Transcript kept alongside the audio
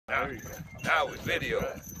Now with video.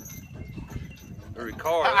 The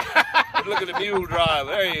recorder. Look at the mule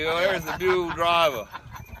driver. There you go. There's the mule driver.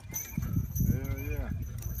 Yeah.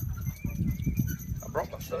 I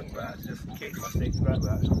brought my sunglasses just in case my safety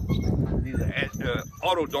sunglasses. These are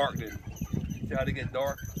auto darkening. See how they get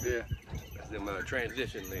dark? Yeah. That's them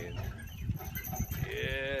transition lens.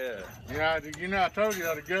 Yeah. You know, I told you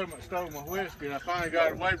how the government stole my whiskey, and I finally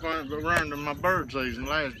got away from it around to my bird season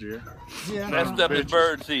last year. Yeah. Messed up his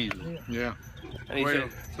bird season. Yeah. And he Well,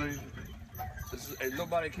 said,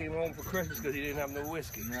 nobody came home for Christmas because he didn't have no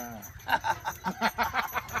whiskey. nah.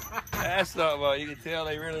 That's something, you can tell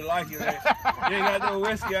they really like you. You ain't got no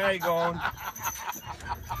whiskey, I ain't going.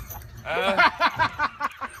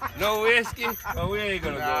 No whiskey? Oh, we ain't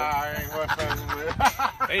gonna go. I ain't what fucking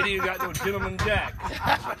with. Ain't even got no Gentleman Jack.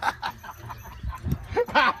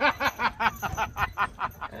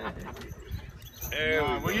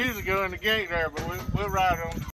 We usually go in the gate there, but we'll ride on